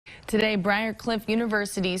Today, Briar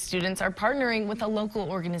University students are partnering with a local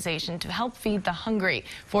organization to help feed the hungry.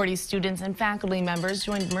 40 students and faculty members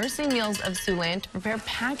joined Mercy Meals of Siouxland to prepare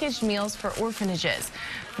packaged meals for orphanages.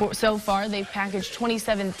 So far, they've packaged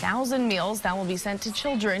 27,000 meals that will be sent to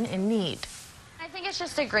children in need. I think it's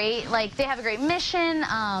just a great, they have a great mission,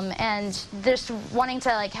 and just wanting to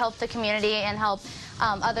help the community and help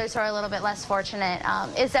others who are a little bit less fortunate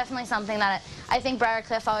is definitely something that I think Briar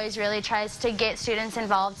always really tries to get students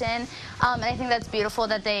involved in, and I think that's beautiful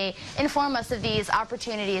that they inform us of these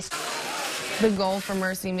opportunities. The goal for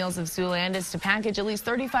Mercy Meals of Siouxland is to package at least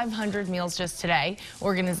 3,500 meals just today.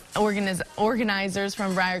 Organizers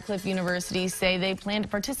from Briar University say they plan to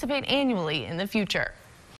participate annually in the future.